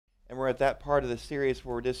and we're at that part of the series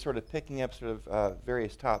where we're just sort of picking up sort of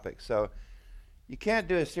various topics. So you can't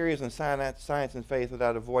do a series on science and faith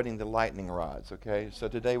without avoiding the lightning rods, okay? So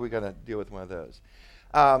today we're going to deal with one of those.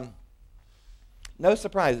 No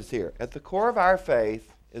surprises here. At the core of our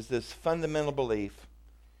faith is this fundamental belief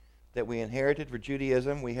that we inherited for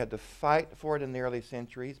Judaism. We had to fight for it in the early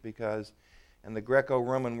centuries because in the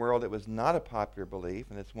Greco-Roman world it was not a popular belief,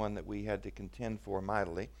 and it's one that we had to contend for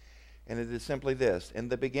mightily. And it is simply this: in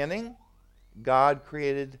the beginning, God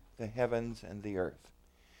created the heavens and the earth.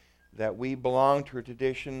 That we belong to a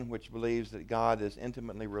tradition which believes that God is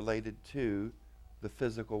intimately related to the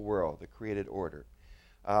physical world, the created order.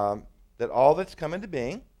 That all that's come into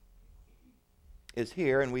being is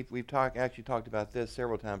here, and we've actually talked about this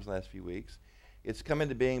several times in the last few weeks. It's come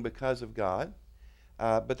into being because of God.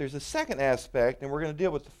 But there's a second aspect, and we're going to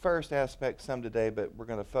deal with the first aspect some today, but we're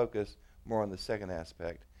going to focus more on the second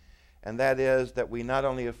aspect. And that is that we not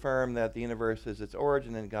only affirm that the universe has its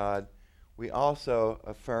origin in God, we also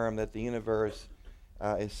affirm that the universe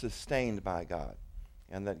is sustained by God,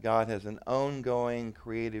 and that God has an ongoing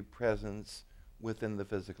creative presence within the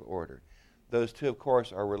physical order. Those two, of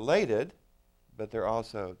course, are related, but they're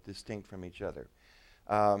also distinct from each other.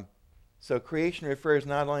 So creation refers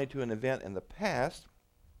not only to an event in the past,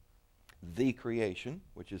 the creation,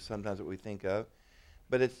 which is sometimes what we think of,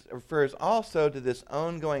 but it refers also to this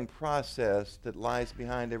ongoing process that lies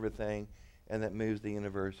behind everything and that moves the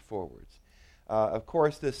universe forwards. Of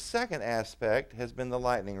course, this second aspect has been the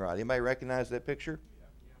lightning rod. Anybody recognize that picture?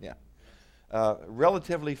 Yeah.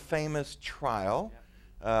 Relatively famous trial.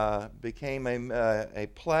 Became a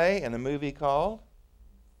play and a movie called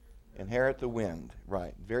Inherit the Wind.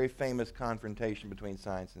 Right. Very famous confrontation between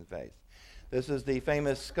science and faith. This is the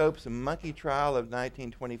famous Scopes monkey trial of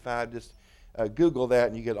 1925. Just Google that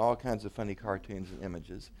and you get all kinds of funny cartoons and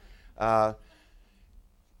images.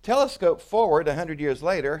 Telescope forward 100 years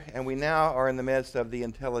later, and we now are in the midst of the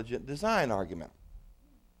intelligent design argument,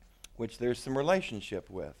 which there's some relationship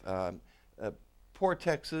with. Poor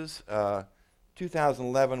Texas,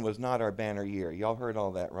 2011 was not our banner year. Y'all heard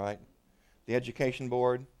all that, right? The Education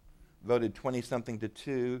Board voted 20-something to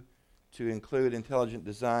 2 to include intelligent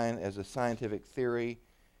design as a scientific theory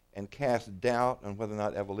and cast doubt on whether or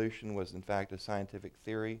not evolution was in fact a scientific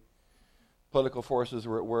theory. Political forces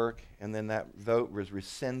were at work, and then that vote was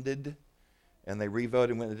rescinded, and they re-voted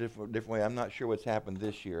and went a different way. I'm not sure what's happened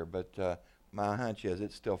this year, but my hunch is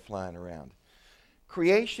it's still flying around.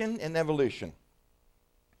 Creation and evolution.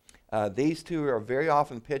 These two are very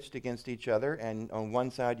often pitched against each other, and on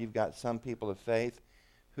one side you've got some people of faith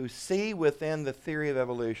who see within the theory of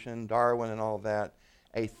evolution, Darwin and all that,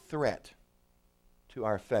 a threat to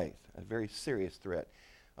our faith, a very serious threat.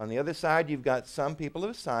 On the other side, you've got some people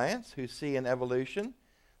of science who see in evolution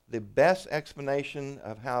the best explanation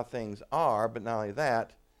of how things are, but not only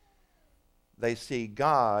that, they see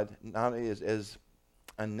God not only as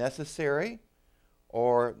unnecessary,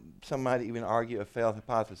 or some might even argue a failed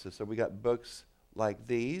hypothesis. So we got books like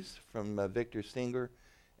these from Victor Singer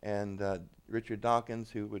and Richard Dawkins,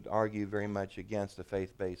 who would argue very much against a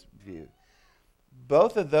faith-based view.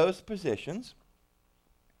 Both of those positions,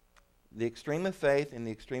 the extreme of faith and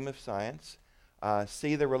the extreme of science,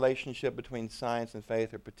 see the relationship between science and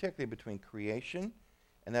faith, or particularly between creation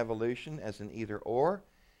and evolution, as an either-or,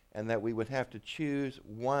 and that we would have to choose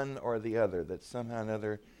one or the other, that somehow or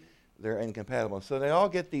another they're incompatible. So they all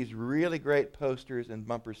get these really great posters and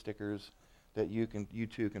bumper stickers that you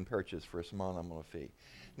too can purchase for a small nominal fee.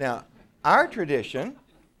 Now, our tradition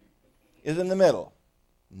is in the middle.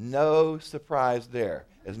 No surprise there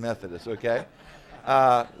as Methodists, okay?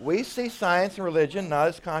 We see science and religion not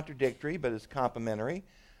as contradictory, but as complementary.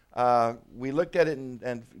 We looked at it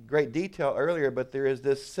in great detail earlier, but there is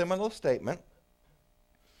this seminal statement.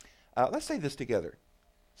 Let's say this together.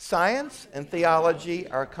 Science and theology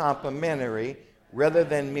are complementary rather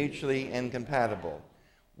than mutually incompatible.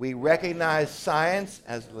 We recognize science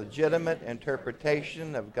as legitimate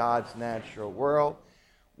interpretation of God's natural world.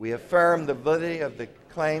 We affirm the validity of the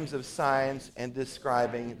claims of science in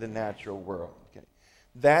describing the natural world. Okay.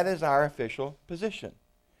 That is our official position.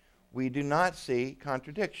 We do not see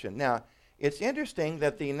contradiction. Now, it's interesting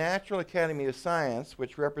that the Natural Academy of Science,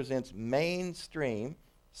 which represents mainstream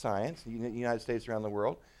science in the United States around the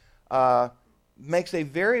world, makes a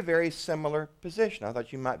very, very similar position. I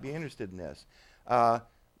thought you might be interested in this.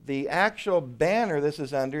 The actual banner this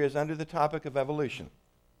is under the topic of evolution.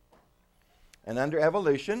 And under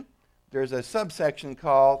evolution, there's a subsection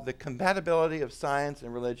called the compatibility of science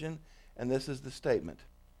and religion, and this is the statement.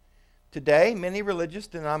 Today, many religious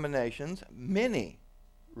denominations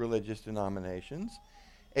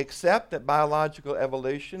Accept that biological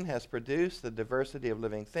evolution has produced the diversity of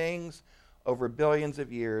living things over billions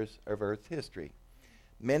of years of Earth's history.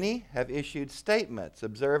 Many have issued statements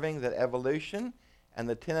observing that evolution and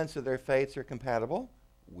the tenets of their faiths are compatible.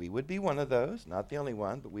 We would be one of those, not the only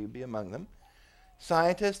one, but we would be among them.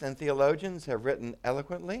 Scientists and theologians have written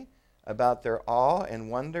eloquently about their awe and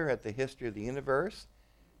wonder at the history of the universe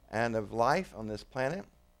and of life on this planet,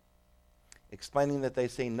 explaining that they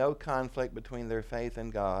see no conflict between their faith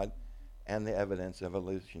in God and the evidence of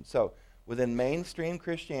evolution. So, within mainstream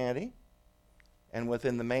Christianity and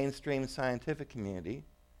within the mainstream scientific community,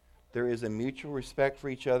 there is a mutual respect for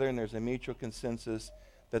each other, and there's a mutual consensus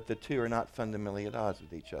that the two are not fundamentally at odds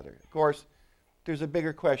with each other. Of course, there's a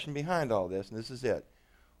bigger question behind all this, and this is it.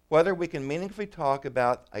 Whether we can meaningfully talk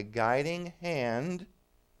about a guiding hand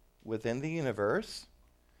within the universe,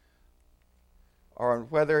 or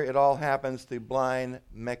whether it all happens through blind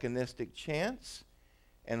mechanistic chance,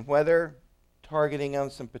 and whether, targeting on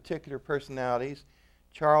some particular personalities,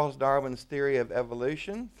 Charles Darwin's theory of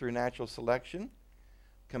evolution through natural selection,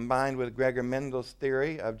 combined with Gregor Mendel's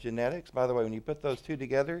theory of genetics. By the way, when you put those two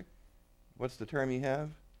together, what's the term you have?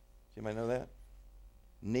 Does anybody know that?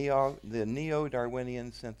 The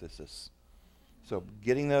neo-Darwinian synthesis. So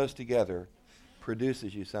getting those together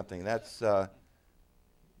produces you something. That's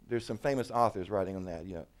there's some famous authors writing on that.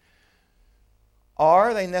 You know.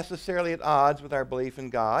 Are they necessarily at odds with our belief in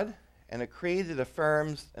God and a creed that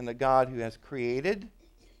affirms in the God who has created,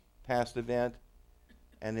 past event,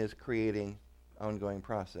 and is creating ongoing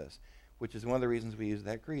process, which is one of the reasons we use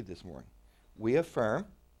that creed this morning. We affirm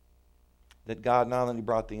that God not only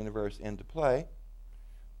brought the universe into play,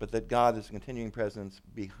 but that God is a continuing presence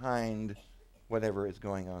behind whatever is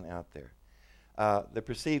going on out there. The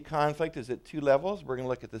perceived conflict is at two levels. We're going to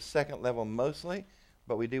look at the second level mostly,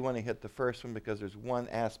 but we do want to hit the first one because there's one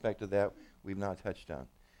aspect of that we've not touched on.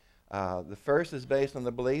 The first is based on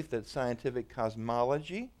the belief that scientific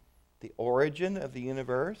cosmology, the origin of the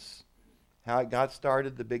universe, how it got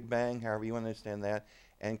started, the Big Bang, however you want to understand that,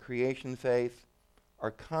 and creation faith are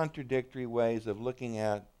contradictory ways of looking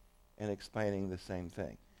at and explaining the same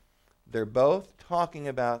thing. They're both talking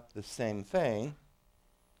about the same thing,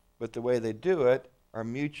 but the way they do it are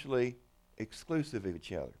mutually exclusive of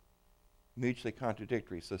each other, mutually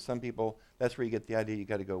contradictory. So some people, that's where you get the idea you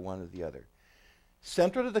got to go one or the other.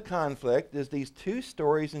 Central to the conflict is these two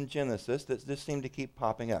stories in Genesis that just seem to keep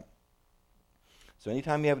popping up. So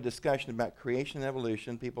anytime you have a discussion about creation and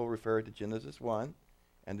evolution, people refer to Genesis 1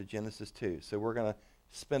 and to Genesis 2. So we're going to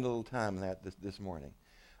spend a little time on that this morning.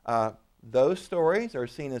 Those stories are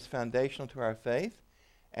seen as foundational to our faith,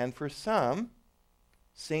 and for some,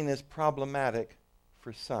 seen as problematic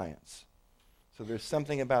for science. So there's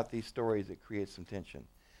something about these stories that creates some tension.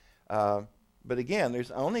 But again,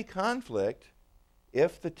 there's only conflict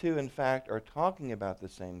if the two, in fact, are talking about the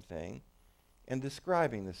same thing and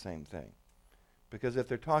describing the same thing. Because if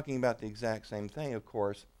they're talking about the exact same thing, of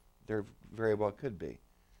course, there very well could be.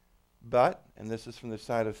 But, and this is from the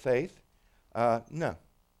side of faith, no.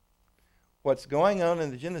 What's going on in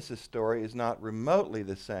the Genesis story is not remotely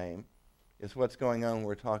the same as what's going on when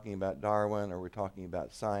we're talking about Darwin or we're talking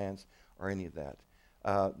about science or any of that.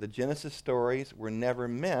 The Genesis stories were never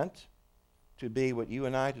meant to be what you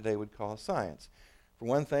and I today would call science. For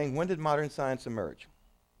one thing, when did modern science emerge?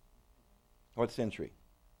 What century?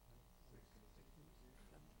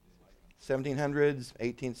 1700s,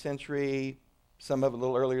 18th century, some of it a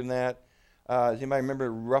little earlier than that. Does anybody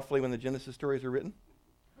remember roughly when the Genesis stories were written?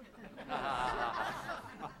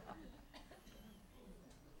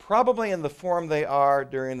 Probably in the form they are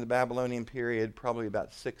during the Babylonian period, probably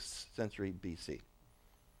about 6th century BC.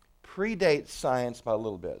 Predates science by a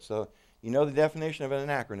little bit. So you know the definition of an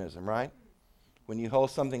anachronism, right? When you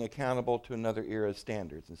hold something accountable to another era's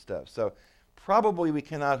standards and stuff. So probably we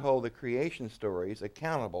cannot hold the creation stories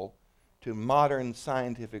accountable to modern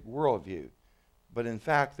scientific worldview. But in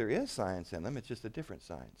fact, there is science in them. It's just a different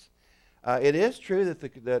science. It is true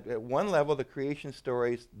that at one level, the creation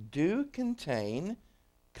stories do contain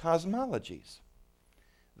cosmologies.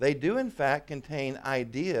 They do, in fact, contain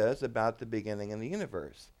ideas about the beginning of the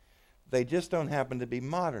universe. They just don't happen to be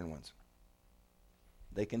modern ones.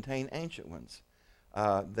 They contain ancient ones.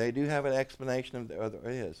 They do have an explanation of what it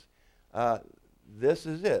is. This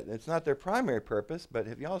is it. It's not their primary purpose, but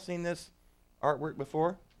have you all seen this artwork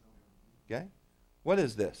before? Okay. What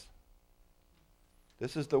is this?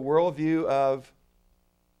 This is the worldview of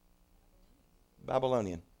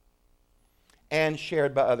Babylonian and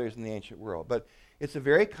shared by others in the ancient world. But it's a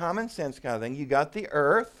very common sense kind of thing. You got the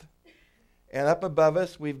earth, and up above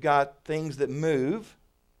us we've got things that move.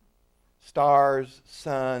 Stars,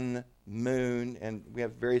 sun, moon, and we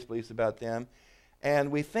have various beliefs about them.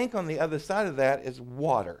 And we think on the other side of that is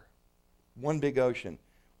water, one big ocean.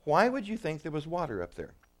 Why would you think there was water up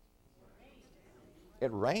there?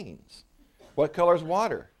 It rains. What color is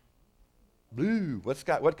water? Blue.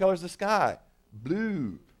 What color is the sky?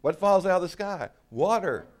 Blue. What falls out of the sky?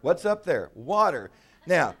 Water. What's up there? Water.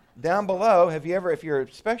 Now, down below,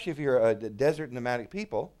 especially if you're a desert nomadic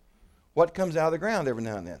people, what comes out of the ground every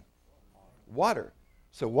now and then? Water.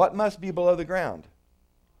 So what must be below the ground?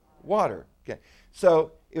 Water. Okay.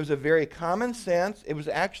 So it was a very common sense. It was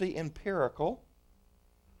actually empirical,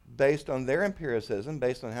 based on their empiricism,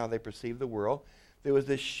 based on how they perceived the world. There was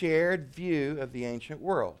this shared view of the ancient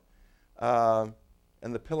world. And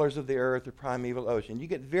the pillars of the earth, the primeval ocean. You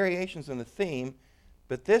get variations in the theme,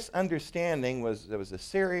 but this understanding was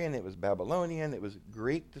Assyrian, it was Babylonian, it was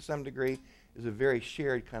Greek to some degree. It was a very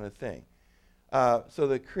shared kind of thing. So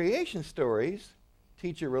the creation stories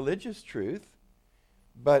teach a religious truth,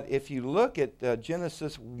 but if you look at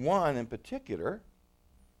Genesis 1 in particular,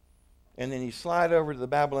 and then you slide over to the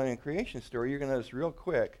Babylonian creation story, you're going to notice real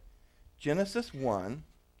quick, Genesis 1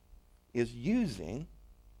 is using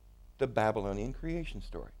the Babylonian creation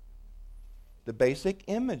story. The basic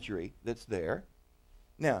imagery that's there.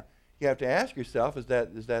 Now, you have to ask yourself, is that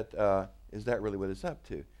really what it's up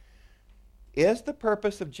to? Is the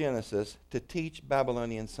purpose of Genesis to teach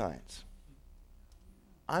Babylonian science?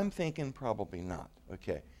 I'm thinking probably not.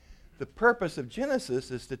 Okay. The purpose of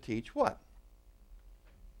Genesis is to teach what?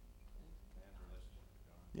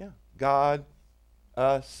 Yeah. God,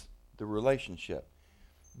 us, the relationship.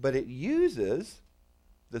 But it uses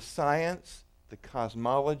the science, the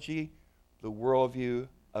cosmology, the worldview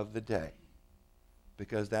of the day,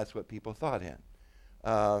 because that's what people thought in.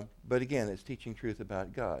 But again, it's teaching truth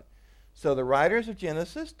about God. So the writers of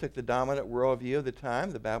Genesis took the dominant worldview of the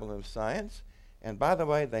time, the Babylon of science, and by the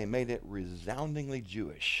way, they made it resoundingly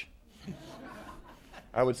Jewish.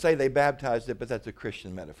 I would say they baptized it, but that's a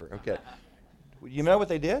Christian metaphor. Okay. You know what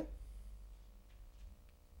they did?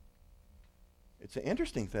 It's an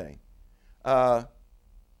interesting thing.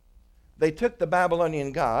 They took the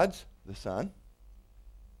Babylonian gods, the sun,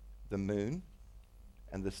 the moon,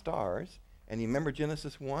 and the stars, and you remember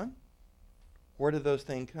Genesis 1? Where did those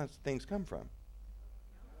things come from?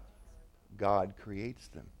 God creates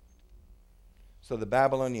them. So the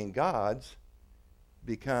Babylonian gods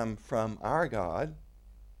become from our God.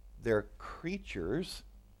 They're creatures,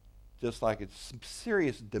 just like it's some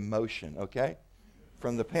serious demotion, okay?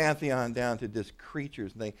 From the pantheon down to just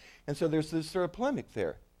creatures. And so there's this sort of polemic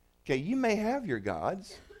there. Okay, you may have your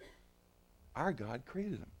gods. Our God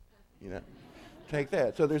created them. You know, take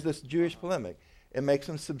that. So there's this Jewish polemic. It makes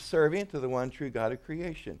them subservient to the one true God of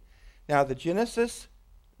creation. Now, the Genesis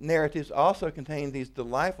narratives also contain these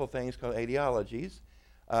delightful things called ideologies,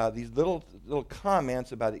 these little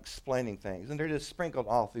comments about explaining things, and they're just sprinkled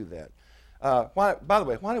all through that. By the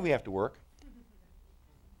way, why do we have to work?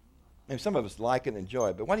 And some of us like it and enjoy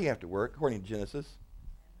it, but why do you have to work, according to Genesis?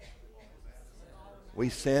 We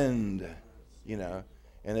sinned, you know,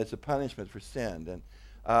 and it's a punishment for sin.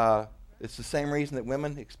 And it's the same reason that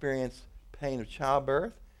women experience pain of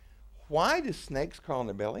childbirth. Why do snakes crawl in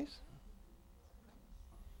their bellies?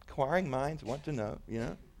 Inquiring minds want to know, you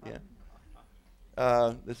know?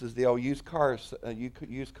 Yeah. This is the old used car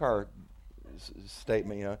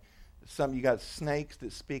statement, you know. You got snakes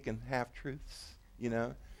that speak in half-truths, you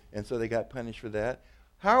know, and so they got punished for that.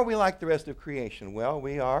 How are we like the rest of creation? Well,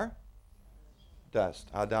 we are dust.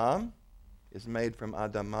 Adam is made from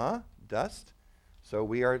Adamah, dust. So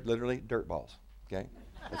we are literally dirt balls, okay?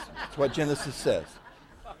 That's what Genesis says.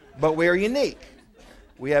 But we are unique.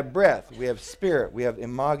 We have breath, we have spirit, we have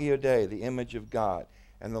imago Dei, the image of God.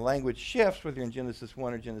 And the language shifts whether you're in Genesis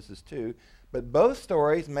 1 or Genesis 2. But both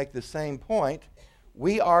stories make the same point.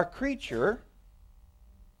 We are creature,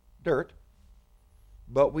 dirt,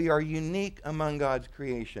 but we are unique among God's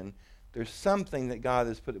creation. There's something that God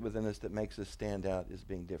has put within us that makes us stand out as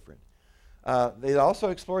being different. It also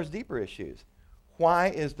explores deeper issues. Why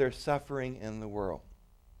is there suffering in the world?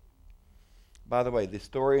 By the way, the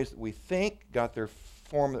stories we think got their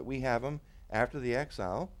form that we have them after the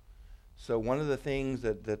exile. So one of the things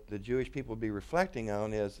that the Jewish people would be reflecting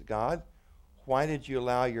on is, God, why did you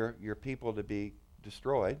allow your people to be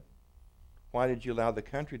destroyed? Why did you allow the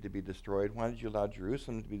country to be destroyed? Why did you allow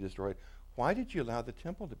Jerusalem to be destroyed? Why did you allow the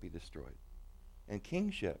temple to be destroyed? And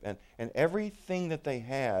kingship. And everything that they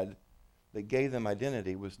had that gave them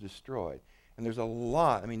identity was destroyed. And there's a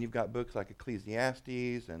lot. I mean, you've got books like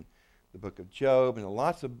Ecclesiastes and the book of Job, and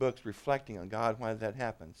lots of books reflecting on God, why did that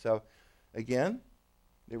happen? So, again,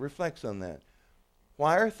 it reflects on that.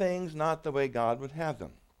 Why are things not the way God would have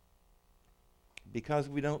them? Because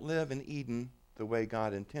we don't live in Eden the way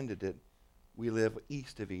God intended it, we live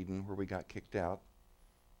east of Eden where we got kicked out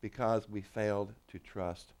because we failed to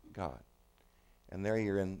trust God. And there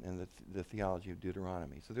you're in the theology of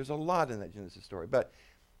Deuteronomy. So there's a lot in that Genesis story. But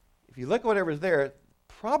if you look at whatever's there,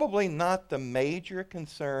 probably not the major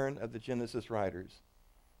concern of the Genesis writers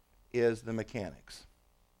is the mechanics,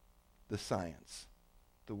 the science,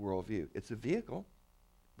 the worldview. It's a vehicle,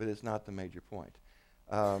 but it's not the major point.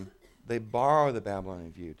 They borrow the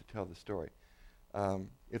Babylonian view to tell the story.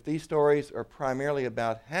 If these stories are primarily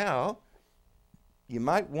about how, you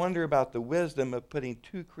might wonder about the wisdom of putting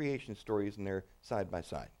two creation stories in there side by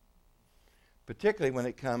side, particularly when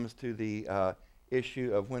it comes to the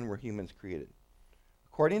issue of when were humans created.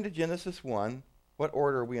 According to Genesis 1, what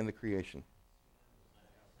order are we in the creation?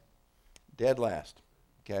 Dead last,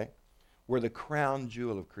 okay? We're the crown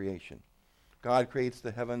jewel of creation. God creates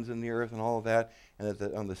the heavens and the earth and all of that, and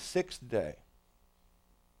on the sixth day,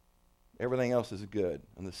 everything else is good.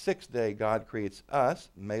 On the sixth day, God creates us,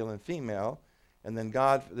 male and female, and then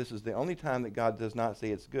God, this is the only time that God does not say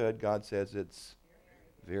it's good. God says it's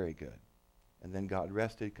very good. And then God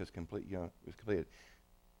rested because it was completed.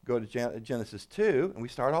 Go to Genesis 2, and we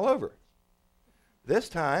start all over. This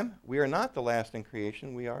time, we are not the last in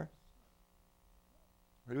creation. We are.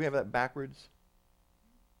 Or do we have that backwards?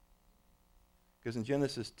 Because in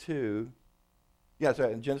Genesis 2,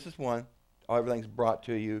 in Genesis 1, everything's brought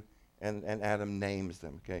to you, and Adam names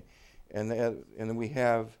them, okay? And then we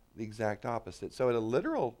have the exact opposite. So at a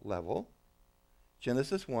literal level,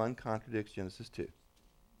 Genesis 1 contradicts Genesis 2,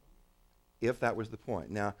 if that was the point.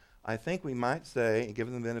 Now, I think we might say, and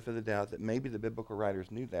given the benefit of the doubt, that maybe the biblical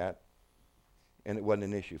writers knew that, and it wasn't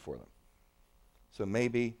an issue for them. So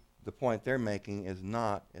maybe the point they're making is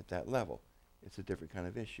not at that level. It's a different kind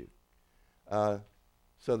of issue.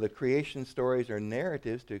 So the creation stories are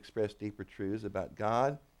narratives to express deeper truths about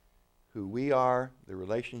God, who we are, the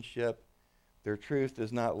relationship. Their truth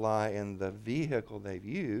does not lie in the vehicle they've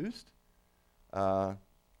used. The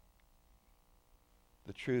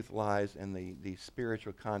truth lies in the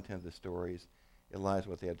spiritual content of the stories. It lies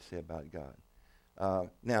in what they have to say about God.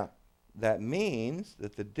 Now, that means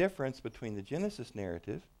that the difference between the Genesis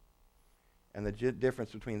narrative and the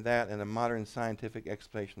difference between that and a modern scientific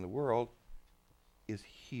explanation of the world is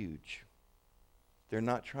huge. They're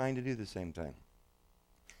not trying to do the same thing.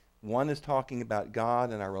 One is talking about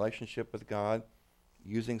God and our relationship with God,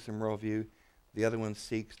 using some worldview. The other one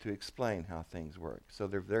seeks to explain how things work. So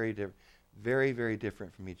they're very, very, very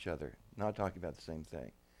different from each other, not talking about the same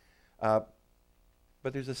thing.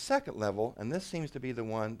 But there's a second level, and this seems to be the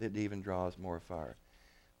one that even draws more fire.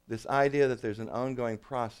 This idea that there's an ongoing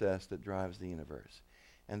process that drives the universe.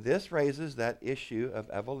 And this raises that issue of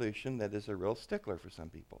evolution that is a real stickler for some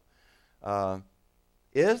people.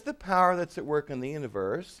 Is the power that's at work in the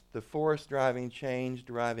universe, the force driving change,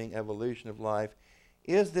 driving evolution of life,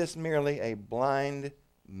 is this merely a blind,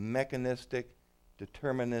 mechanistic,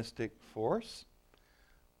 deterministic force?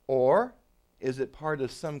 Or is it part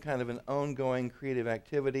of some kind of an ongoing creative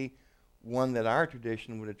activity, one that our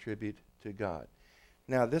tradition would attribute to God?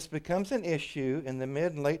 Now, this becomes an issue in the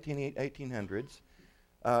mid and late 1800s.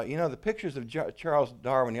 The pictures of Charles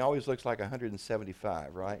Darwin, he always looks like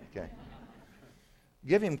 175, right? Okay.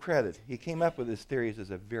 Give him credit. He came up with his theories as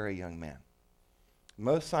a very young man.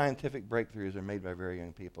 Most scientific breakthroughs are made by very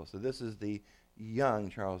young people. So this is the young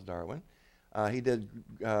Charles Darwin. He did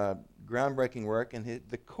groundbreaking work, and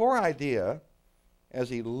the core idea, as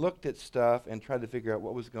he looked at stuff and tried to figure out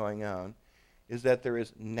what was going on, is that there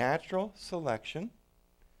is natural selection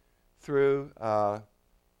through,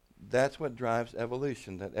 that's what drives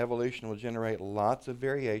evolution, that evolution will generate lots of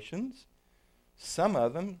variations. Some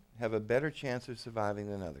of them have a better chance of surviving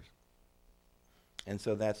than others. And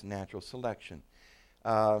so that's natural selection.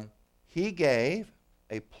 He gave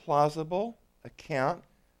a plausible account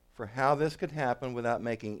for how this could happen without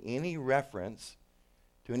making any reference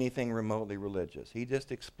to anything remotely religious. He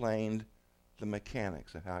just explained the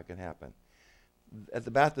mechanics of how it could happen. At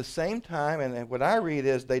about the same time, and what I read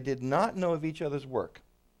is they did not know of each other's work.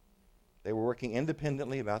 They were working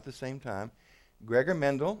independently about the same time. Gregor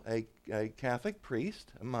Mendel, a Catholic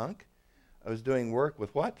priest, a monk, was doing work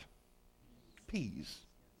with what? Peas.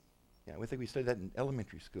 Yeah, we think we studied that in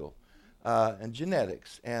elementary school. And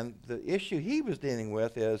genetics. And the issue he was dealing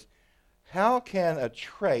with is how can a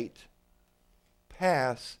trait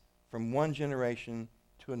pass from one generation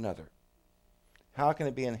to another? How can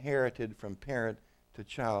it be inherited from parent to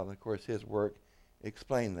child? And of course, his work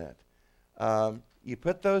explained that. You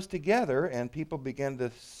put those together, and people begin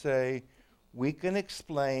to say, we can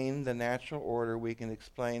explain the natural order, we can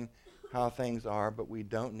explain how things are, but we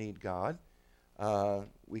don't need God.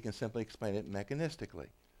 we can simply explain it mechanistically.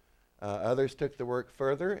 Others took the work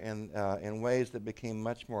further in ways that became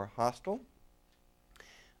much more hostile.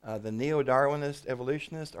 The neo-Darwinist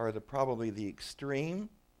evolutionists are probably the extreme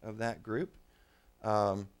of that group.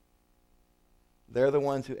 They're the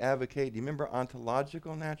ones who advocate, do you remember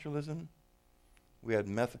ontological naturalism? We had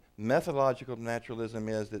methodological naturalism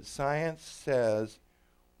is that science says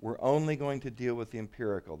we're only going to deal with the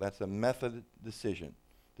empirical. That's a method decision.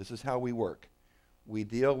 This is how we work. We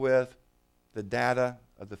deal with the data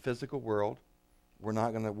of the physical world. We're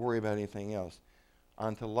not going to worry about anything else.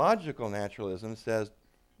 Ontological naturalism says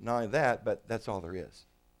not only that, but that's all there is.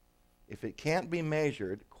 If it can't be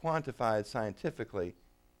measured, quantified scientifically,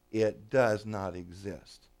 it does not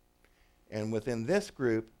exist. And within this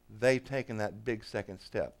group, they've taken that big second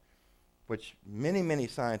step, which many, many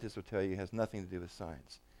scientists will tell you has nothing to do with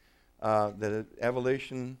science. That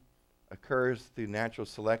evolution occurs through natural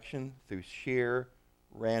selection, through sheer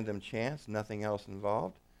random chance, nothing else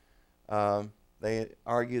involved. They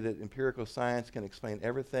argue that empirical science can explain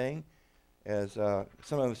everything. As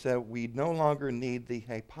some of them said, we no longer need the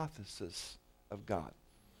hypothesis of God.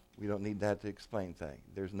 We don't need that to explain things.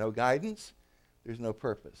 There's no guidance. There's no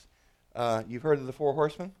purpose. You've heard of the Four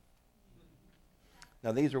Horsemen?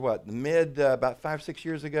 Now, these are what? About 5, 6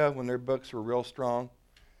 years ago when their books were real strong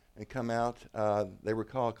and come out. They were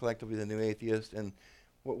called collectively the New Atheists. And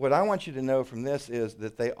what I want you to know from this is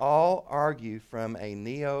that they all argue from a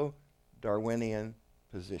neo-Darwinian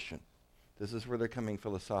position. This is where they're coming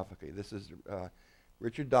philosophically. This is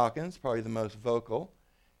Richard Dawkins, probably the most vocal.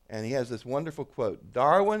 And he has this wonderful quote,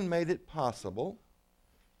 Darwin made it possible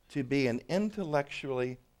to be an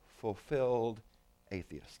intellectually fulfilled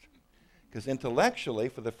atheist. Because intellectually,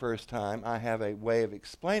 for the first time, I have a way of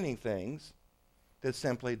explaining things that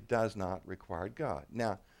simply does not require God.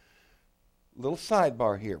 Now, little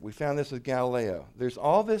sidebar here. We found this with Galileo. There's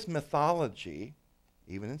all this mythology,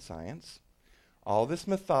 even in science, all this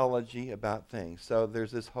mythology about things. So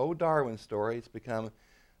there's this whole Darwin story. It's become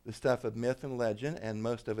the stuff of myth and legend, and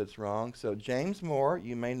most of it's wrong. So James Moore,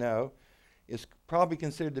 you may know, is probably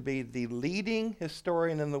considered to be the leading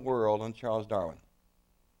historian in the world on Charles Darwin.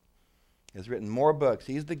 He has written more books.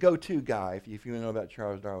 He's the go-to guy if you know about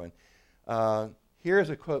Charles Darwin. Here's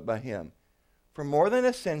a quote by him. For more than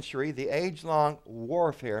a century, the age-long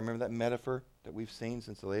warfare, remember that metaphor that we've seen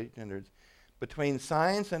since the late 1800s, between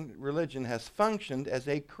science and religion has functioned as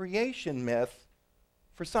a creation myth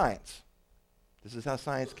for science. This is how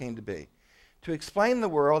science came to be. To explain the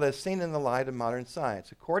world as seen in the light of modern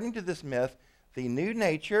science. According to this myth, the new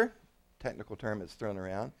nature, technical term that's thrown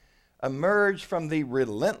around, emerged from the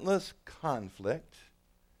relentless conflict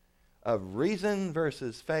of reason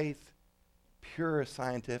versus faith, pure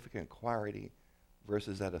scientific inquiry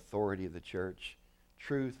versus that authority of the church,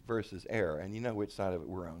 truth versus error. And you know which side of it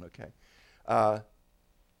we're on, okay?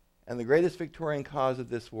 And the greatest Victorian cause of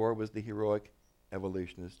this war was the heroic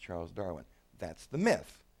evolutionist Charles Darwin. That's the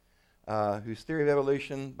myth, whose theory of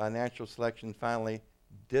evolution by natural selection finally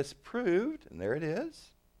disproved, and there it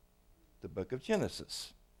is, the book of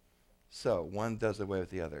Genesis. So one does away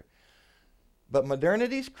with the other. But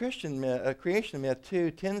modernity's creation myth,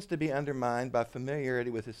 too, tends to be undermined by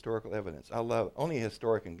familiarity with historical evidence. I love it. Only a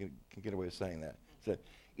historian can get away with saying that. So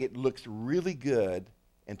it looks really good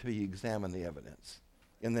until you examine the evidence,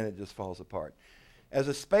 and then it just falls apart. As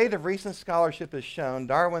a spate of recent scholarship has shown,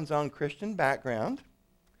 Darwin's own Christian background,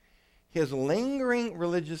 his lingering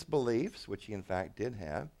religious beliefs, which he in fact did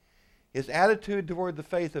have, his attitude toward the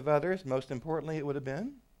faith of others, most importantly it would have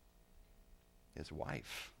been his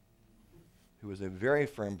wife, who was a very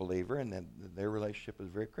firm believer, and then their relationship was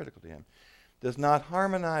very critical to him, does not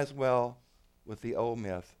harmonize well with the old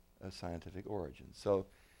myth of scientific origins. So,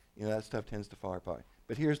 that stuff tends to fall apart.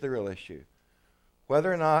 But here's the real issue.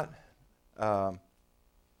 Whether or not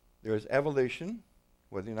there is evolution,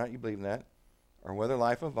 whether or not you believe in that, or whether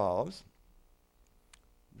life evolves,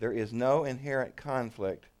 there is no inherent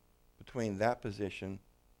conflict between that position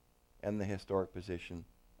and the historic position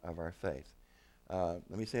of our faith.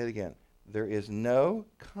 Let me say it again. There is no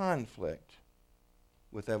conflict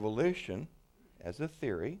with evolution as a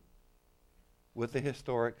theory with the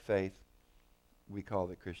historic faith we call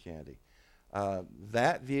it Christianity.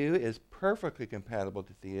 That view is perfectly compatible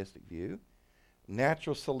to theistic view.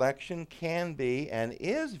 Natural selection can be and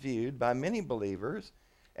is viewed by many believers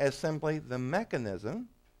as simply the mechanism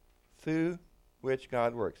through which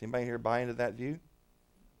God works. Anybody here buy into that view?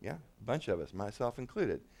 Yeah, a bunch of us, myself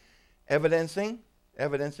included. Evidencing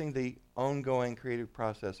the ongoing creative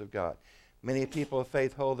process of God. Many people of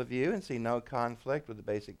faith hold the view and see no conflict with the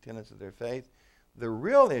basic tenets of their faith. The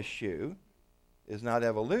real issue is not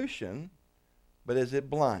evolution, But is it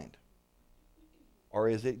blind? Or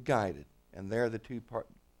is it guided? And there the two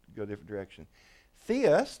go different direction.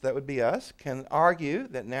 Theists, that would be us, can argue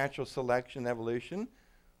that natural selection and evolution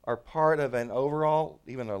are part of an overall,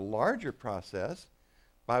 even a larger process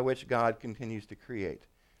by which God continues to create.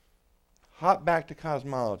 Hop back to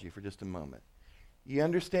cosmology for just a moment. You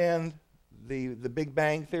understand the Big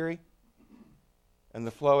Bang Theory and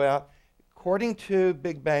the flow out? According to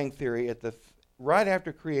Big Bang Theory, right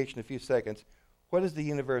after creation, a few seconds, what does the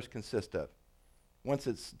universe consist of once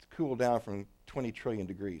it's cooled down from 20 trillion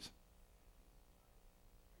degrees?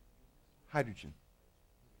 Hydrogen.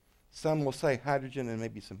 Some will say hydrogen and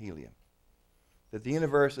maybe some helium. That the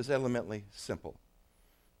universe is elementally simple.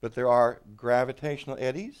 But there are gravitational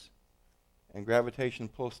eddies, and gravitation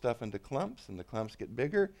pulls stuff into clumps, and the clumps get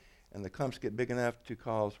bigger, and the clumps get big enough to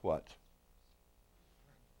cause what?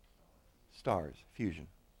 Stars, fusion.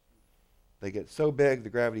 They get so big, the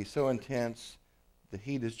gravity is so intense, the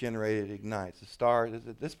heat is generated, it ignites. The star,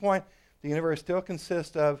 at this point, the universe still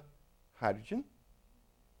consists of hydrogen,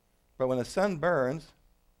 but when the sun burns,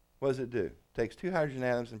 what does it do? It takes two hydrogen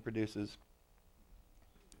atoms and produces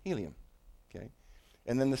helium. Okay?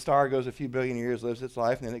 And then the star goes a few billion years, lives its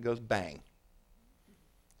life, and then it goes bang.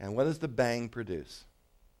 And what does the bang produce?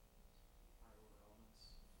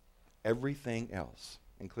 Everything else,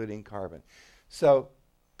 including carbon. So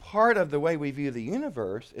part of the way we view the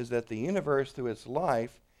universe is that the universe through its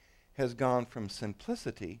life has gone from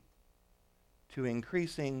simplicity to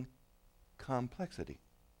increasing complexity.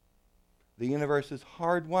 The universe is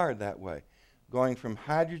hardwired that way, going from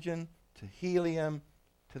hydrogen to helium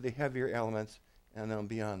to the heavier elements and on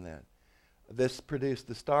beyond that. This produced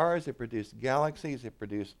the stars, it produced galaxies, it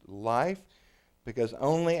produced life, because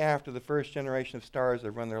only after the first generation of stars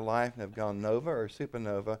have run their life and have gone nova or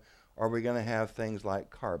supernova are we going to have things like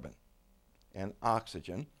carbon and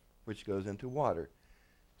oxygen, which goes into water.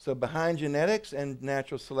 So behind genetics and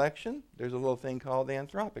natural selection, there's a little thing called the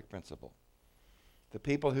anthropic principle. The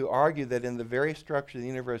people who argue that in the very structure of the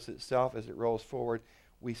universe itself, as it rolls forward,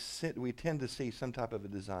 we tend to see some type of a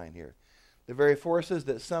design here. The very forces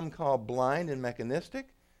that some call blind and mechanistic,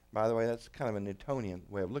 by the way, that's kind of a Newtonian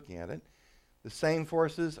way of looking at it, the same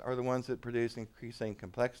forces are the ones that produce increasing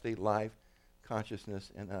complexity, life,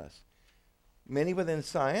 consciousness in us. Many within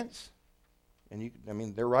science, and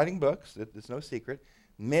they're writing books, it's no secret,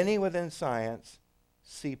 many within science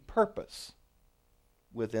see purpose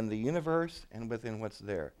within the universe and within what's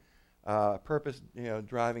there. Purpose,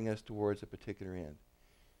 driving us towards a particular end.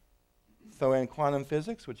 So in quantum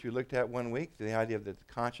physics, which we looked at one week, the idea that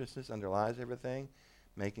the consciousness underlies everything,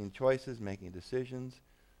 making choices, making decisions.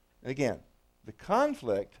 And again, the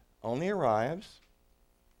conflict only arrives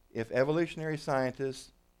if evolutionary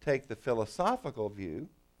scientists take the philosophical view,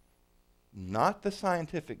 not the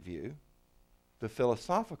scientific view, the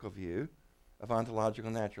philosophical view of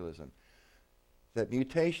ontological naturalism. That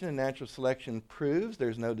mutation and natural selection proves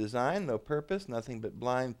there's no design, no purpose, nothing but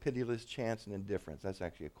blind, pitiless chance and indifference. That's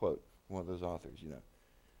actually a quote from one of those authors,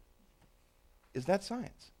 Is that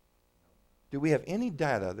science? Do we have any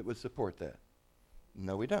data that would support that?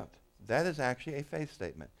 No, we don't. That is actually a faith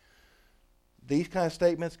statement. These kind of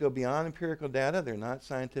statements go beyond empirical data. They're not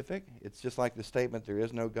scientific. It's just like the statement, there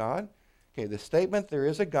is no God. Okay, the statement, there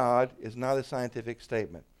is a God, is not a scientific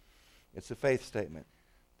statement. It's a faith statement.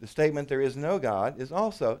 The statement, there is no God, is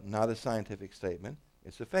also not a scientific statement.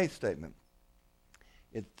 It's a faith statement.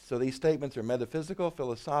 So these statements are metaphysical,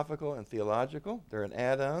 philosophical, and theological. They're an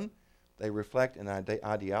add-on. They reflect an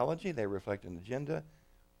ideology. They reflect an agenda,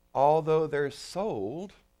 although they're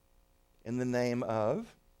sold in the name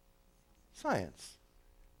of science.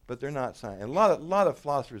 But they're not science. And a lot of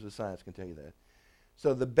philosophers of science can tell you that.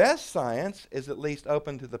 So the best science is at least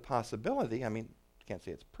open to the possibility, can't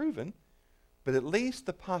say it's proven, but at least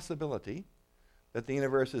the possibility that the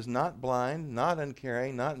universe is not blind, not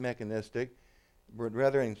uncaring, not mechanistic, but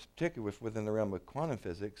rather in particular within the realm of quantum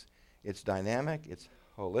physics, it's dynamic, it's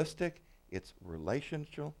holistic, it's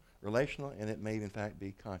relational, and it may in fact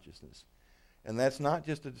be consciousness. And that's not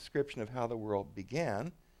just a description of how the world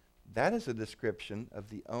began, that is a description of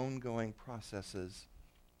the ongoing processes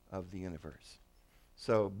of the universe.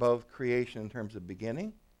 So both creation in terms of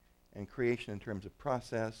beginning and creation in terms of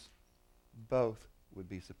process, both would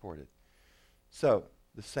be supported. So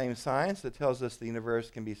the same science that tells us the universe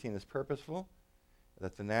can be seen as purposeful,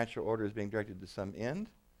 that the natural order is being directed to some end,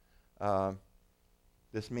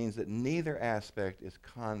 this means that neither aspect is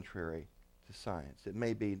contrary to science. It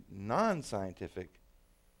may be non-scientific,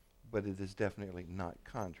 but it is definitely not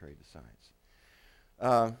contrary to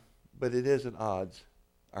science. But it is at odds,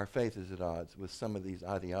 our faith is at odds with some of these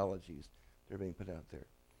ideologies that are being put out there.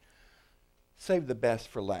 save the best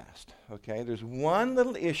for last. Okay, there's one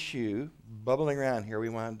little issue bubbling around here we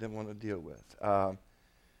want to deal with. The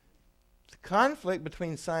conflict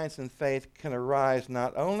between science and faith can arise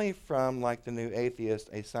not only from, like the new atheist,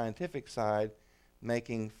 a scientific side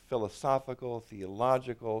making philosophical,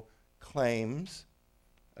 theological claims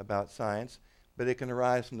about science, but it can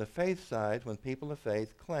arise from the faith side when people of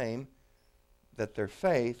faith claim that their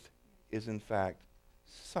faith is in fact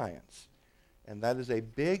science. And that is a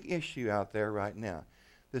big issue out there right now.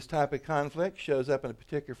 This type of conflict shows up in a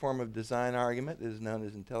particular form of design argument that is known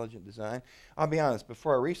as intelligent design. I'll be honest,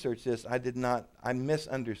 before I researched this, I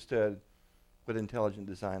misunderstood what intelligent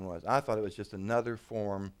design was. I thought it was just another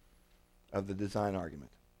form of the design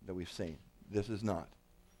argument that we've seen. This is not.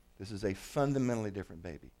 This is a fundamentally different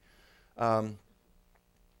baby.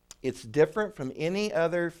 It's different from any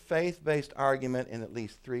other faith-based argument in at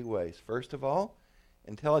least three ways. First of all,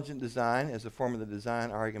 intelligent design is a form of the design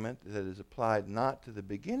argument that is applied not to the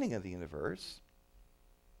beginning of the universe,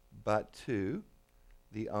 but to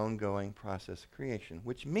the ongoing process of creation,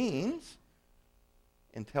 which means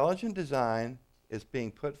intelligent design is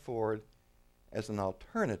being put forward as an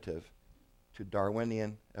alternative to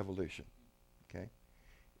Darwinian evolution. Okay?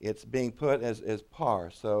 It's being put as par.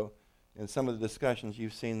 So in some of the discussions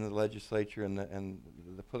you've seen in the legislature and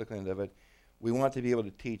the political end of it, we want to be able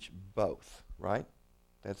to teach both, right?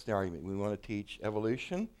 That's the argument. We want to teach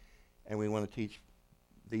evolution, and we want to teach,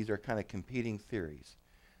 these are kind of competing theories.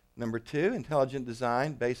 Number two, intelligent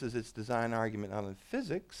design bases its design argument on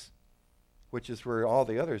physics, which is where all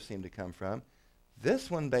the others seem to come from.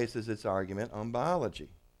 This one bases its argument on biology,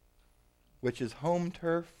 which is home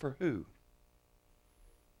turf for who?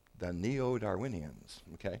 The neo-Darwinians,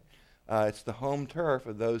 okay? It's the home turf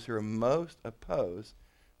of those who are most opposed.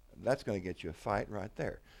 That's going to get you a fight right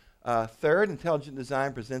there. Third, intelligent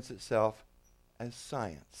design presents itself as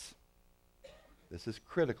science. This is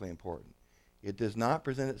critically important. It does not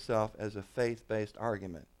present itself as a faith-based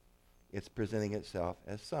argument. It's presenting itself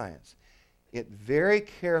as science. It very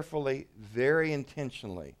carefully, very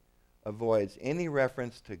intentionally avoids any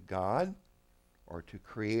reference to God or to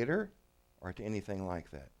Creator or to anything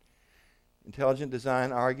like that. Intelligent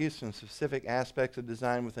design argues from specific aspects of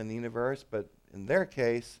design within the universe, but in their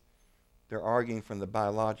case, they're arguing from the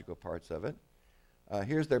biological parts of it.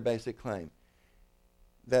 Here's their basic claim: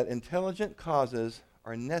 that intelligent causes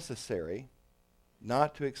are necessary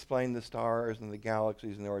not to explain the stars and the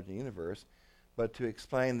galaxies and the origin of the universe, but to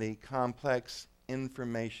explain the complex,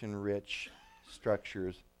 information-rich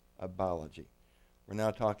structures of biology. We're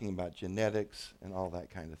now talking about genetics and all that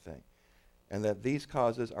kind of thing. And that these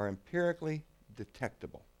causes are empirically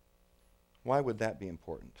detectable. Why would that be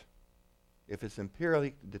important? If it's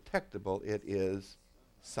empirically detectable, it is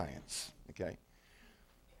science, okay?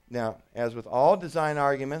 Now, as with all design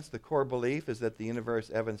arguments, the core belief is that the universe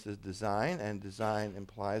evidences design, and design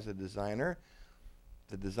implies a designer.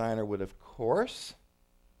 The designer would, of course,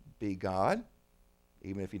 be God,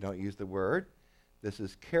 even if you don't use the word. This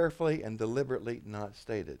is carefully and deliberately not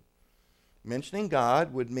stated. Mentioning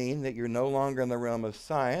God would mean that you're no longer in the realm of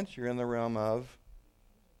science, you're in the realm of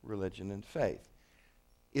religion and faith.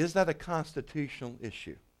 Is that a constitutional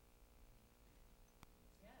issue?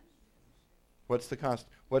 Yes. What's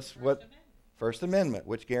the First Amendment,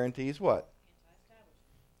 which guarantees what?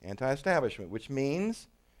 Anti-establishment. Anti-establishment, which means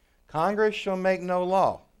Congress shall make no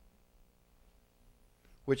law.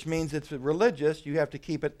 Which means it's religious, you have to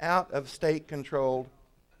keep it out of state-controlled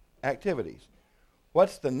activities.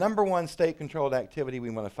 What's the number one state-controlled activity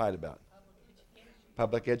we want to fight about?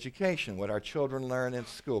 Public education, what our children learn in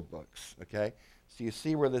school books, okay? So you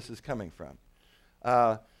see where this is coming from.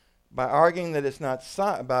 By arguing that it's not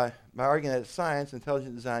by arguing that it's science,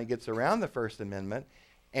 intelligent design gets around the First Amendment,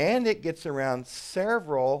 and it gets around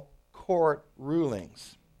several court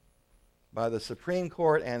rulings by the Supreme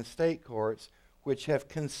Court and state courts, which have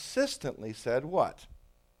consistently said what?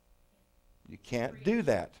 You can't do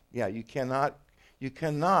that. Yeah, you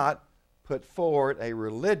cannot put forward a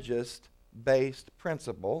religious-based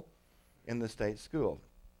principle in the state school.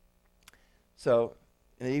 So,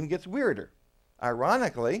 and it even gets weirder.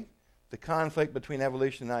 Ironically, the conflict between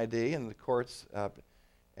evolution and ID and the courts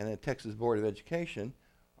and the Texas Board of Education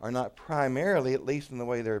are not primarily, at least in the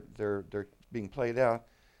way they're being played out,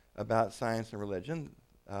 about science and religion.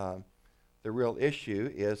 The real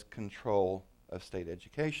issue is control of state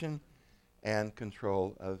education and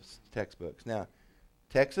control of textbooks. Now,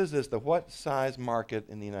 Texas is the what size market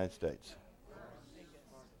in the United States?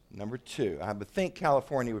 Number 2. I would think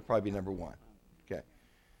California would probably be number 1. Okay.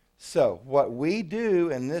 So what we do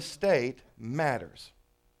in this state matters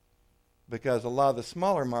because a lot of the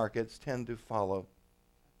smaller markets tend to follow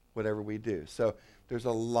whatever we do. So there's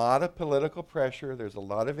a lot of political pressure. There's a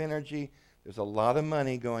lot of energy. There's a lot of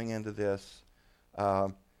money going into this.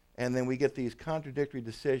 And then we get these contradictory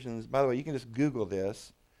decisions. By the way, you can just Google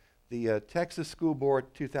this. The Texas School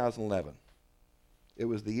Board 2011. It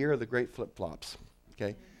was the year of the great flip-flops.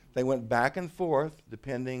 Okay, they went back and forth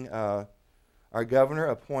depending. Our governor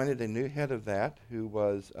appointed a new head of that who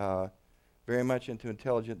was very much into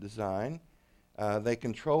intelligent design. They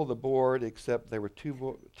controlled the board, except they were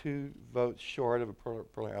two votes short of a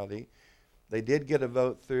plurality. They did get a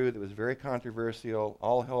vote through that was very controversial.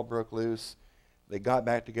 All hell broke loose. They got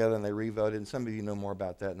back together and they re-voted. And some of you know more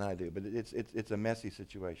about that than I do, but it's a messy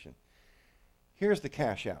situation. Here's the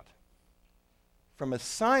cash out. From a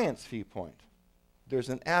science viewpoint, there's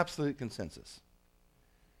an absolute consensus.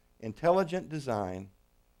 Intelligent design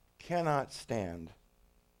cannot stand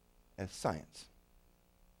as science.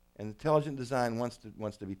 And intelligent design wants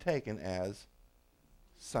to be taken as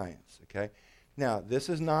science, okay? Now, this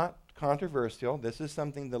is not controversial. This is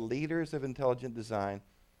something the leaders of intelligent design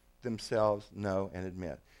themselves know and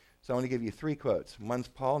admit. So I want to give you 3 quotes. One's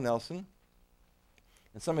Paul Nelson,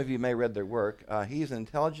 and some of you may have read their work. He's an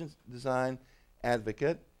intelligent design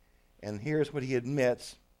advocate, and here's what he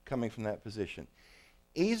admits coming from that position.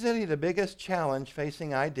 Easily the biggest challenge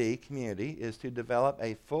facing ID community is to develop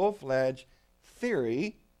a full-fledged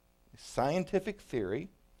theory, scientific theory,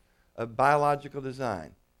 of biological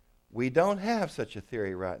design. We don't have such a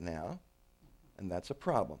theory right now, and that's a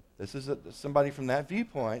problem. This is somebody from that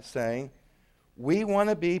viewpoint saying, we want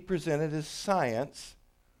to be presented as science,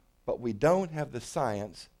 but we don't have the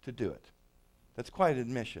science to do it. That's quite an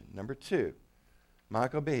admission. Number 2,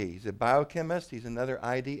 Michael B. He's a biochemist. He's another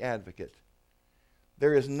ID advocate.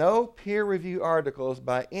 There is no peer-reviewed articles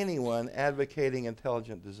by anyone advocating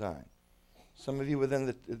intelligent design. Some of you within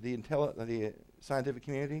the scientific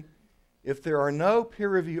community, if there are no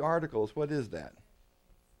peer-reviewed articles, what is that?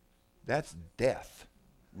 That's death,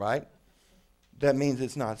 right? That means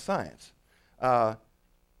it's not science.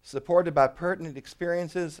 Supported by pertinent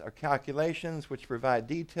experiences or calculations which provide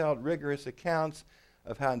detailed, rigorous accounts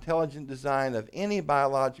of how intelligent design of any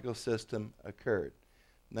biological system occurred.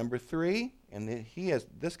 Number 3, and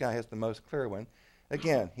this guy has the most clear one.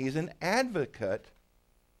 Again, he's an advocate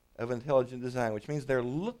of intelligent design, which means they're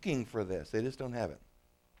looking for this. They just don't have it.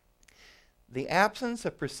 The absence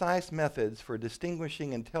of precise methods for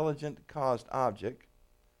distinguishing intelligent caused object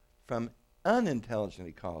from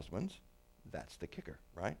unintelligently caused ones, that's the kicker,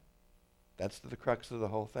 right? That's the crux of the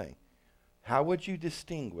whole thing. How would you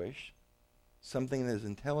distinguish something that is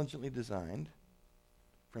intelligently designed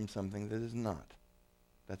from something that is not?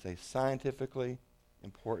 That's a scientifically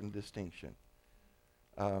important distinction.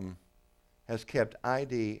 Has kept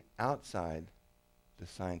ID outside the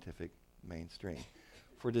scientific mainstream.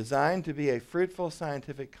 For design to be a fruitful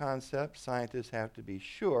scientific concept, scientists have to be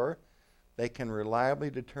sure they can reliably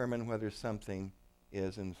determine whether something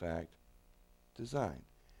is, in fact, designed.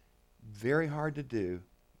 Very hard to do.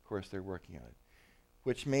 Of course, they're working on it.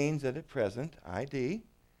 Which means that at present, ID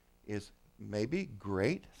is maybe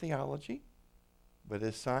great theology, but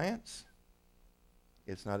as science,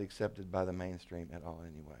 it's not accepted by the mainstream at all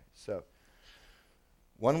anyway. So,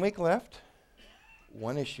 1 week left,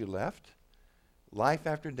 1 issue left, life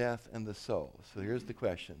after death and the soul. So here's the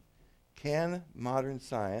question. Can modern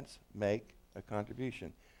science make a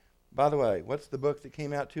contribution? By the way, what's the book that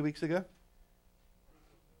came out 2 weeks ago?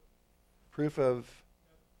 Proof of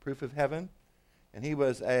Heaven. And he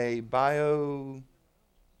was a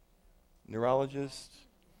bio-neurologist,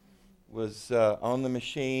 was on the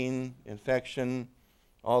machine, infection,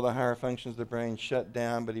 all the higher functions of the brain shut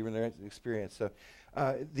down, but he really had experience. So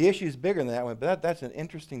the issue is bigger than that one, but that's an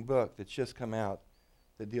interesting book that's just come out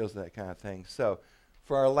that deals with that kind of thing. So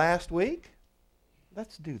for our last week,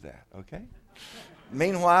 let's do that, okay?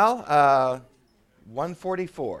 Meanwhile, 144.